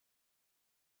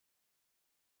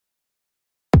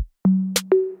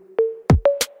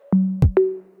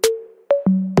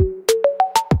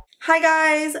Hi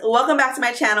guys, welcome back to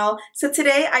my channel. So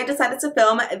today I decided to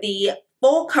film the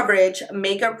full coverage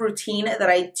makeup routine that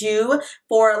I do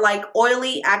for like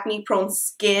oily, acne prone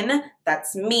skin.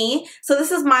 That's me. So this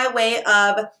is my way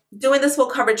of doing this full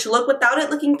coverage look without it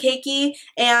looking cakey,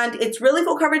 and it's really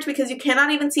full coverage because you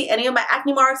cannot even see any of my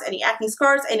acne marks, any acne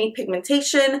scars, any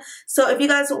pigmentation. So if you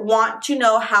guys want to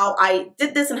know how I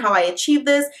did this and how I achieved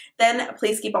this, then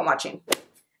please keep on watching.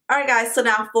 Alright guys, so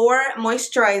now for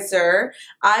moisturizer,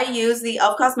 I use the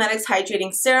e.l.f. Cosmetics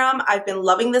Hydrating Serum. I've been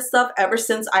loving this stuff ever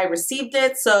since I received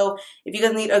it. So if you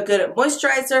guys need a good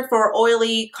moisturizer for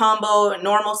oily, combo,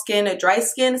 normal skin, dry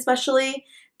skin especially,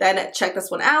 then check this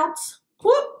one out.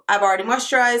 Whoop, I've already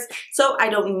moisturized, so I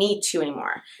don't need to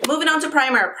anymore. Moving on to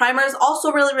primer. Primer is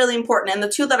also really important, and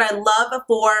the two that I love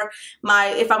for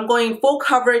if I'm going full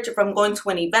coverage, if I'm going to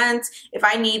an event, if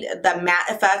I need the matte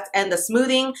effect and the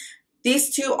smoothing,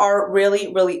 these two are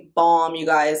really bomb, you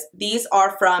guys. These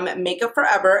are from Makeup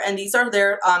Forever, and these are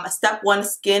their Step 1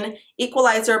 Skin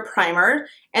Equalizer Primer.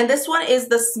 And this one is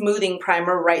the smoothing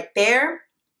primer right there.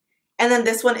 And then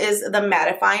this one is the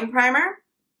mattifying primer.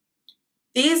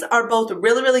 These are both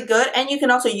really good, and you can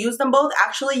also use them both.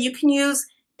 Actually, you can use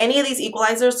any of these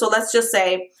equalizers. So let's just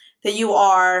say that you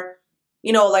are,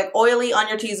 you know, like oily on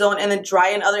your T-zone and then dry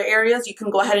in other areas. You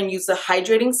can go ahead and use the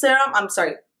hydrating serum.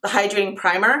 The hydrating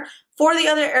primer for the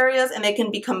other areas, and they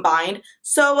can be combined.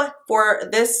 So for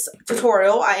this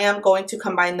tutorial, I am going to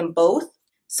combine them both.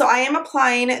 So I am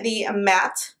applying the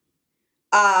matte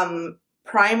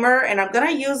primer, and I'm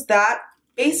gonna use that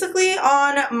basically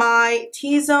on my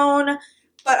T-zone,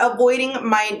 but avoiding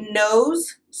my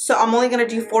nose. So I'm only gonna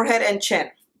do forehead and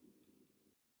chin.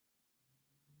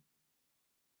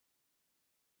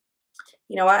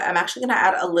 You know what? I'm actually gonna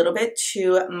add a little bit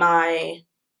to my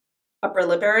upper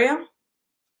lip area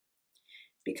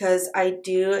because I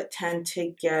do tend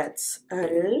to get a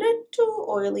little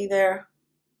oily there.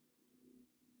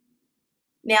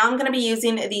 Now I'm going to be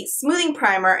using the smoothing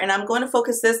primer, and I'm going to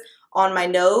focus this on my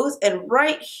nose and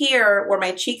right here where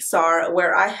my cheeks are,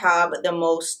 where I have the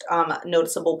most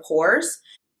noticeable pores.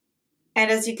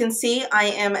 And as you can see, I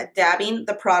am dabbing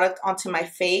the product onto my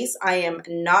face. I am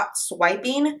not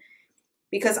swiping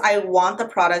because I want the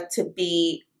product to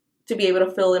be able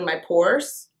to fill in my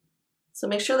pores. So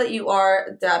make sure that you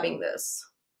are dabbing this.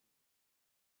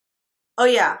 Oh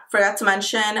yeah, forgot to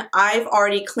mention, I've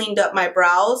already cleaned up my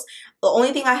brows. The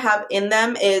only thing I have in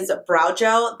them is brow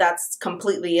gel. That's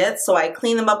completely it. So I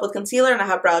clean them up with concealer and I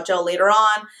have brow gel later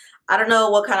on. I don't know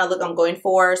what kind of look I'm going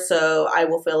for, so I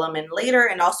will fill them in later.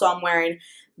 And also I'm wearing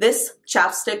this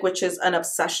chapstick, which is an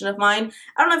obsession of mine.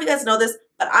 I don't know if you guys know this,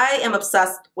 but I am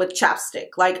obsessed with chapstick.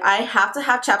 Like, I have to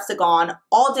have chapstick on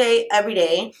all day, every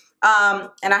day.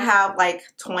 And I have like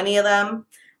 20 of them.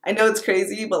 I know it's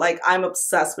crazy, but like I'm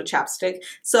obsessed with chapstick.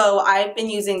 So I've been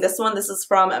using this one. This is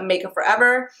from Makeup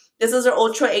Forever. This is their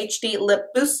Ultra HD Lip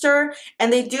Booster.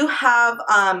 And they do have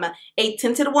a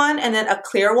tinted one and then a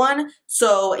clear one.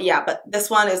 So yeah, but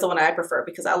this one is the one I prefer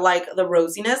because I like the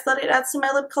rosiness that it adds to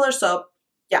my lip color. So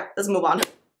yeah, let's move on.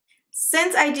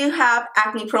 Since I do have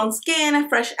acne prone skin,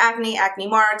 fresh acne, acne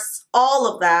marks, all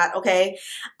of that, okay,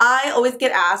 I always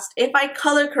get asked if I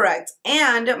color correct,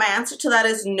 and my answer to that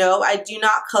is no, I do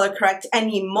not color correct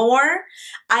anymore.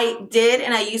 I did,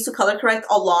 and I used to color correct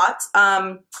a lot.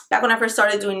 Back when I first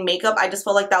started doing makeup, I just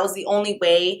felt like that was the only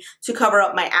way to cover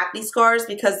up my acne scars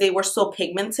because they were so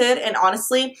pigmented, and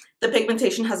honestly, the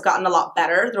pigmentation has gotten a lot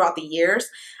better throughout the years.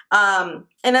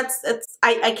 And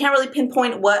I can't really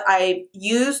pinpoint what I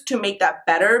used to make that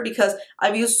better because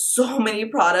I've used so many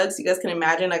products. You guys can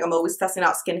imagine, like, I'm always testing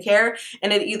out skincare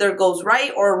and it either goes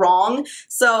right or wrong.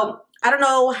 So I don't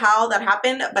know how that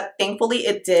happened, but thankfully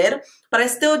it did. But I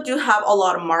still do have a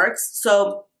lot of marks.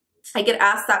 So I get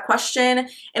asked that question.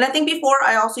 And I think before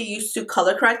I also used to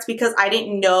color correct because I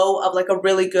didn't know of like a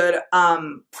really good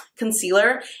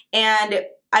concealer. And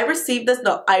I received this,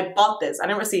 no, I bought this. I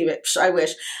didn't receive it, I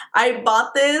wish. I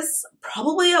bought this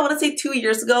probably, I want to say 2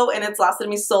 years ago, and it's lasted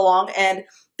me so long. And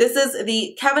this is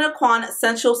the Kevyn Aucoin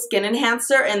Sensual Skin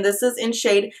Enhancer, and this is in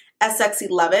shade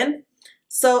SX11.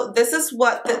 So this is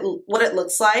what it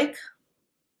looks like.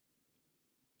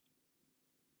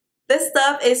 This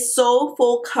stuff is so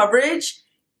full coverage,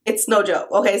 it's no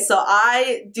joke. Okay, so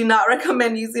I do not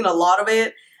recommend using a lot of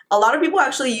it. A lot of people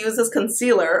actually use this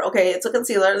concealer. Okay, it's a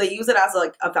concealer. They use it as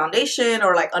like a foundation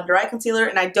or like under eye concealer,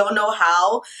 and I don't know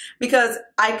how because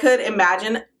I could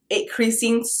imagine it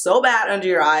creasing so bad under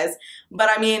your eyes. But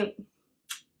I mean,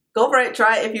 go for it,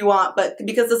 try it if you want, but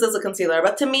because this is a concealer.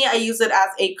 But to me, I use it as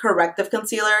a corrective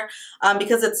concealer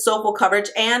because it's so full coverage,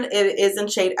 and it is in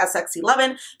shade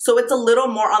SX11. So it's a little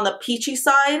more on the peachy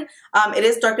side. It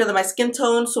is darker than my skin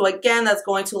tone. So again, that's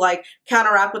going to like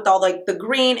counteract with all like the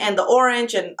green and the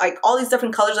orange and like all these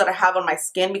different colors that I have on my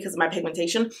skin because of my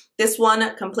pigmentation. This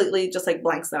one completely just like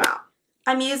blanks them out.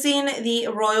 I'm using the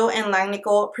Royal &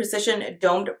 Langnickel Precision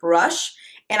Domed Brush.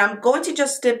 And I'm going to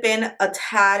just dip in a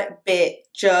tad bit,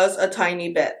 just a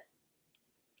tiny bit.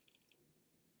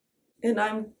 And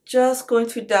I'm just going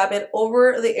to dab it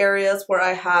over the areas where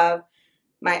I have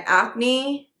my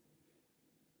acne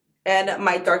and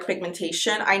my dark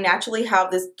pigmentation. I naturally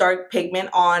have this dark pigment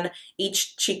on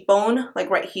each cheekbone, like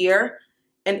right here.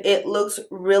 And it looks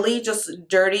really just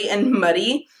dirty and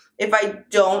muddy if I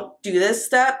don't do this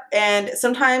step. And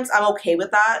sometimes I'm okay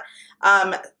with that.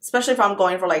 Especially if I'm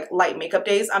going for like light makeup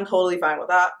days, I'm totally fine with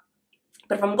that.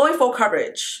 But if I'm going full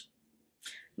coverage,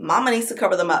 mama needs to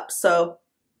cover them up. So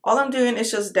all I'm doing is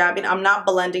just dabbing. I'm not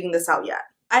blending this out yet.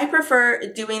 I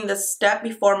prefer doing this step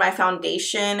before my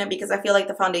foundation because I feel like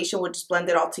the foundation would just blend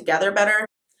it all together better.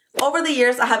 Over the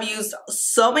years, I have used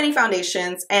so many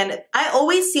foundations and I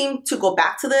always seem to go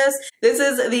back to this. This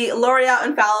is the L'Oreal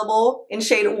Infallible in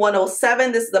shade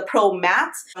 107. This is the Pro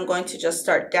Matte. I'm going to just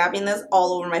start dabbing this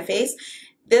all over my face.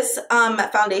 This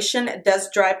foundation does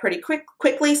dry pretty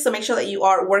quickly, so make sure that you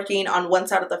are working on one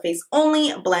side of the face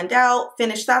only. Blend out,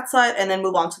 finish that side, and then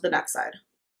move on to the next side.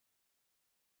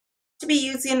 To be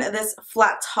using this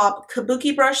flat top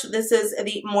kabuki brush, this is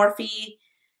the Morphe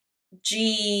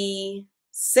G6.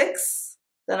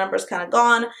 The number's kind of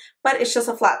gone, but it's just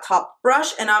a flat top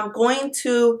brush, and I'm going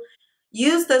to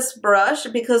use this brush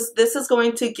because this is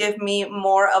going to give me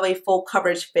more of a full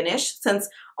coverage finish, since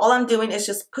all I'm doing is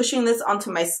just pushing this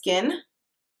onto my skin,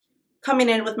 coming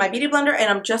in with my beauty blender, and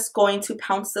I'm just going to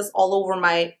pounce this all over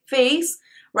my face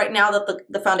right now that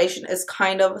the foundation is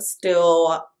kind of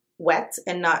still wet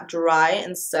and not dry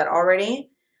and set already.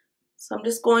 So I'm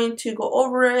just going to go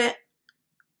over it,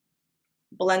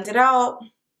 blend it out,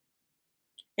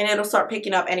 and it'll start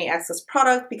picking up any excess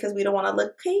product because we don't want to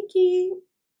look cakey.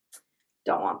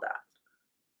 Don't want that.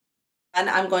 And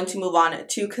I'm going to move on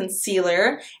to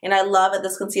concealer, and I love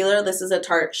this concealer. This is a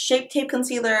Tarte Shape Tape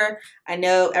concealer. I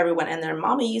know everyone and their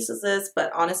mommy uses this,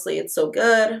 but honestly, it's so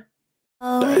good.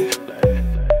 But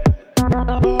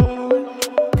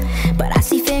I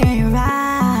see fear in your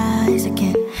eyes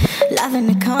again. Love in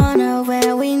the corner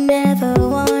where we never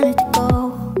wanted to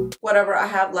go. Whatever I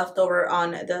have left over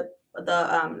on not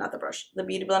the brush, the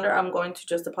beauty blender, I'm going to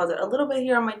just deposit a little bit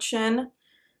here on my chin.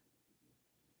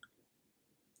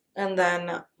 And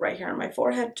then right here on my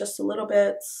forehead, just a little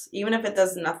bit. Even if it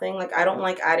does nothing, like I don't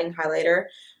like adding highlighter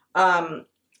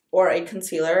or a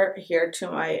concealer here to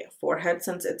my forehead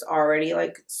since it's already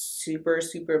like super,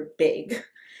 super big.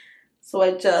 So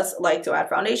I just like to add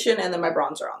foundation and then my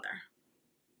bronzer on there.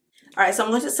 Alright, so I'm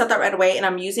going to set that right away, and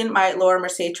I'm using my Laura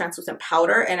Mercier translucent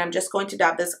powder, and I'm just going to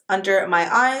dab this under my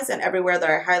eyes and everywhere that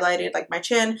I highlighted, like my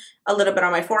chin, a little bit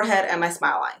on my forehead, and my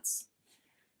smile lines.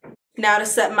 Now to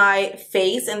set my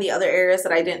face and the other areas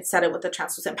that I didn't set it with the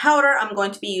translucent powder, I'm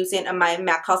going to be using my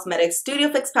MAC Cosmetics Studio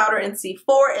Fix powder in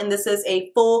C4, and this is a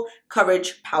full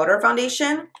coverage powder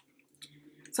foundation.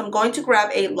 So I'm going to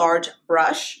grab a large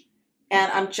brush,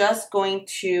 and I'm just going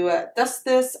to dust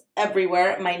this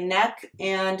everywhere, my neck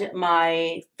and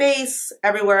my face,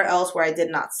 everywhere else where I did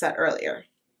not set earlier.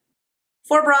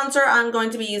 For bronzer, I'm going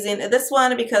to be using this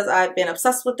one because I've been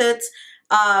obsessed with it.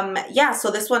 Yeah, so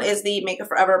this one is the Makeup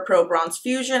Forever Pro Bronze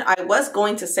Fusion. I was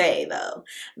going to say, though,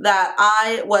 that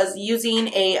I was using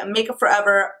a Makeup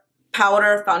Forever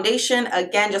powder foundation,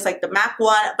 again, just like the MAC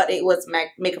one, but it was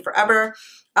Makeup Forever.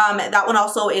 That one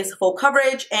also is full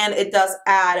coverage, and it does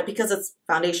add, because it's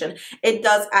foundation, it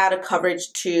does add a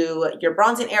coverage to your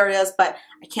bronzing areas, but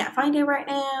I can't find it right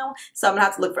now, so I'm gonna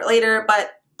have to look for it later,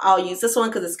 but I'll use this one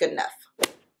because it's good enough.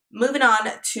 Moving on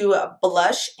to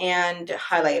blush and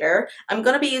highlighter, I'm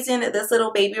going to be using this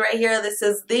little baby right here. This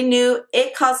is the new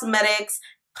IT Cosmetics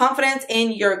Confidence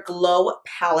in Your Glow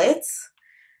palette.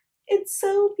 It's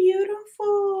so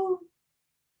beautiful.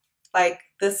 Like,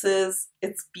 it's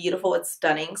beautiful, it's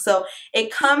stunning. So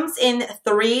it comes in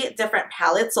 3 different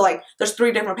palettes. So like, there's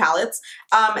 3 different palettes.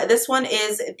 This one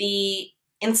is the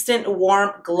Instant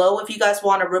Warm Glow. If you guys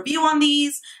want a review on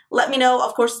these, let me know.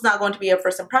 Of course, it's not going to be a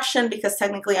first impression because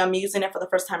technically I'm using it for the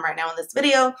first time right now in this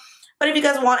video. But if you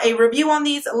guys want a review on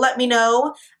these, let me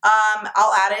know.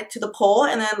 I'll add it to the poll,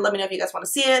 and then let me know if you guys want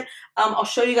to see it. I'll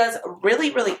show you guys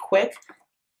really, really quick.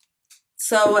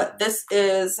 So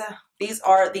these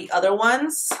are the other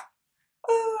ones.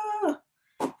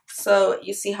 So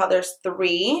you see how there's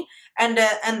 3. And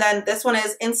then this one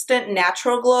is Instant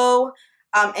Natural Glow,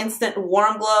 Instant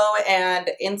Warm Glow, and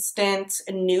Instant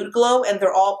Nude Glow. And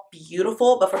they're all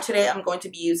beautiful. But for today, I'm going to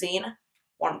be using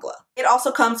Warm Glow. It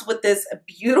also comes with this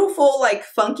beautiful, like,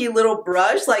 funky little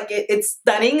brush. Like, it's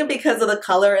stunning because of the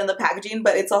color and the packaging,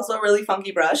 but it's also a really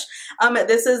funky brush.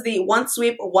 This is the One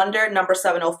Sweep Wonder number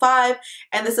 705,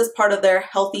 and this is part of their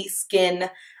Healthy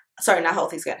Skin, sorry, not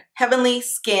Healthy Skin, Heavenly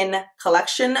Skin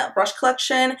collection, brush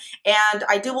collection. And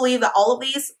I do believe that all of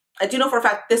these, I do know for a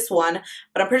fact this one,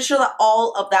 but I'm pretty sure that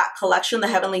all of that collection, the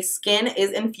Heavenly Skin, is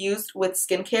infused with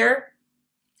skincare.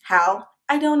 How?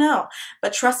 I don't know,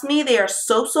 but trust me, they are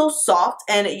so soft,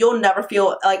 and you'll never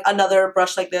feel like another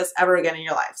brush like this ever again in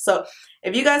your life. So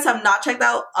if you guys have not checked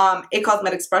out A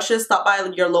Cosmetics brushes, stop by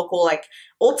your local like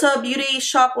Ulta Beauty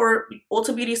shop or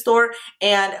Ulta Beauty store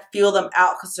and feel them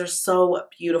out because they're so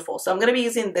beautiful. So I'm going to be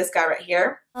using this guy right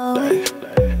here.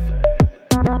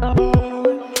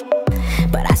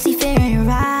 But I see fear in your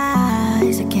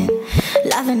eyes again.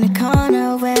 Love in the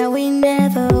corner where we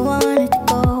never wanted to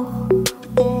go.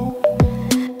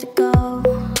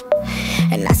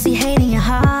 And I see hate in your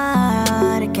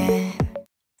heart again.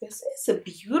 This is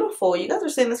beautiful. You guys are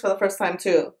seeing this for the first time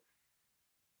too.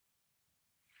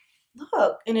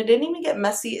 Look, and it didn't even get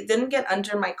messy. It didn't get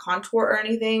under my contour or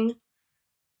anything.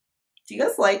 Do you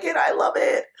guys like it? I love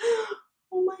it.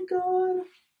 Oh my god.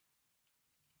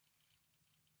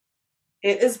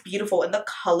 It is beautiful, and the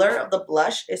color of the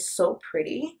blush is so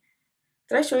pretty.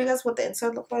 Did I show you guys what the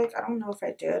inside looked like? I don't know if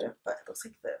I did, but it looks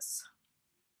like this.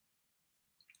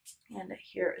 And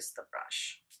here is the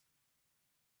brush.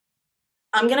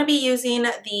 I'm going to be using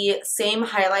the same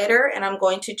highlighter, and I'm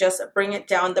going to just bring it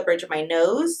down the bridge of my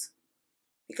nose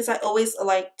because I always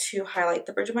like to highlight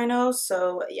the bridge of my nose.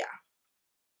 So yeah.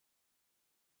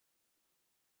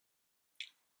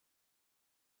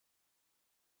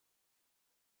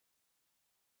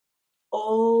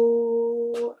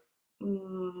 Oh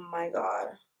my god.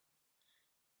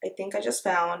 I think I just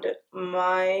found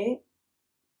my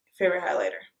favorite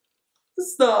highlighter.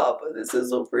 Stop. This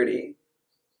is so pretty.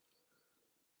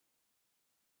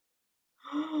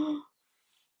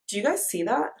 Do you guys see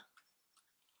that?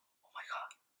 Oh my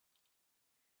god.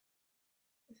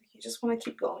 You just want to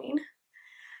keep going,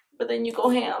 but then you go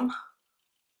ham.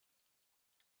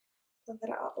 Blend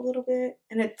that out a little bit.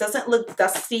 And it doesn't look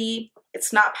dusty.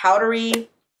 It's not powdery.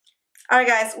 Alright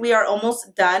guys, we are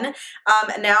almost done.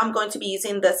 Now I'm going to be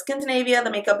using the Skindinavia, the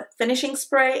makeup finishing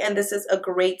spray, and this is a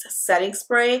great setting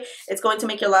spray. It's going to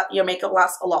make your makeup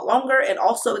last a lot longer, and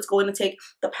also it's going to take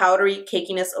the powdery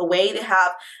cakiness away. They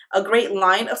have a great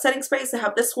line of setting sprays. They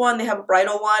have this one, they have a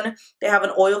bridal one, they have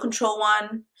an oil control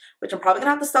one, which I'm probably going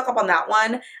to have to stock up on that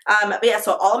one. But yeah,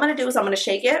 so all I'm going to do is I'm going to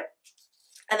shake it,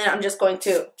 and then I'm just going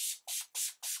to,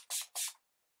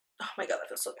 oh my god, that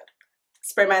feels so good.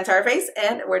 Spray my entire face,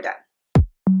 and we're done.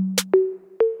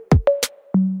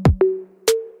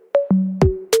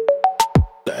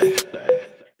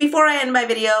 Before I end my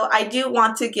video, I do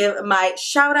want to give my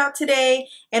shout out today,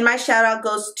 and my shout out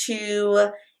goes to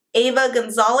Ava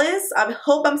Gonzalez. I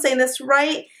hope I'm saying this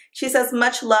right. She says,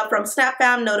 much love from Snap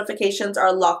Fam. Notifications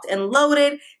are locked and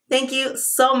loaded. Thank you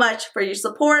so much for your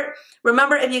support.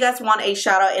 Remember, if you guys want a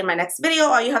shout out in my next video,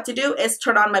 all you have to do is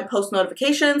turn on my post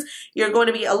notifications. You're going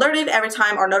to be alerted every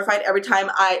time or notified every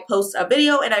time I post a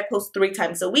video, and I post 3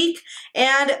 times a week.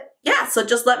 And yeah, so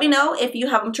just let me know if you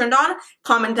have them turned on.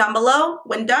 Comment down below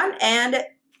when done, and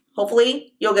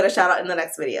hopefully you'll get a shout out in the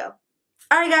next video.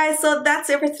 Alright guys, so that's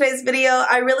it for today's video.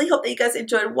 I really hope that you guys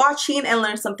enjoyed watching and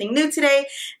learned something new today.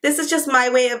 This is just my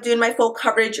way of doing my full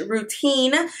coverage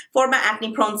routine for my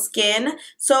acne prone skin.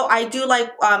 So I do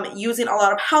like using a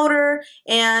lot of powder,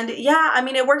 and yeah, I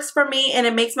mean, it works for me and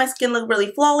it makes my skin look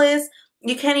really flawless.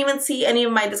 You can't even see any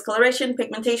of my discoloration,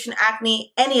 pigmentation,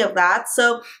 acne, any of that.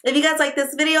 So if you guys like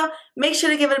this video, make sure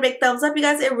to give it a big thumbs up, you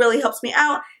guys. It really helps me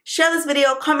out. Share this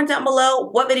video, comment down below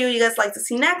what video you guys like to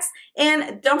see next,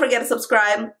 and don't forget to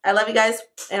subscribe. I love you guys,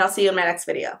 and I'll see you in my next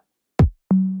video.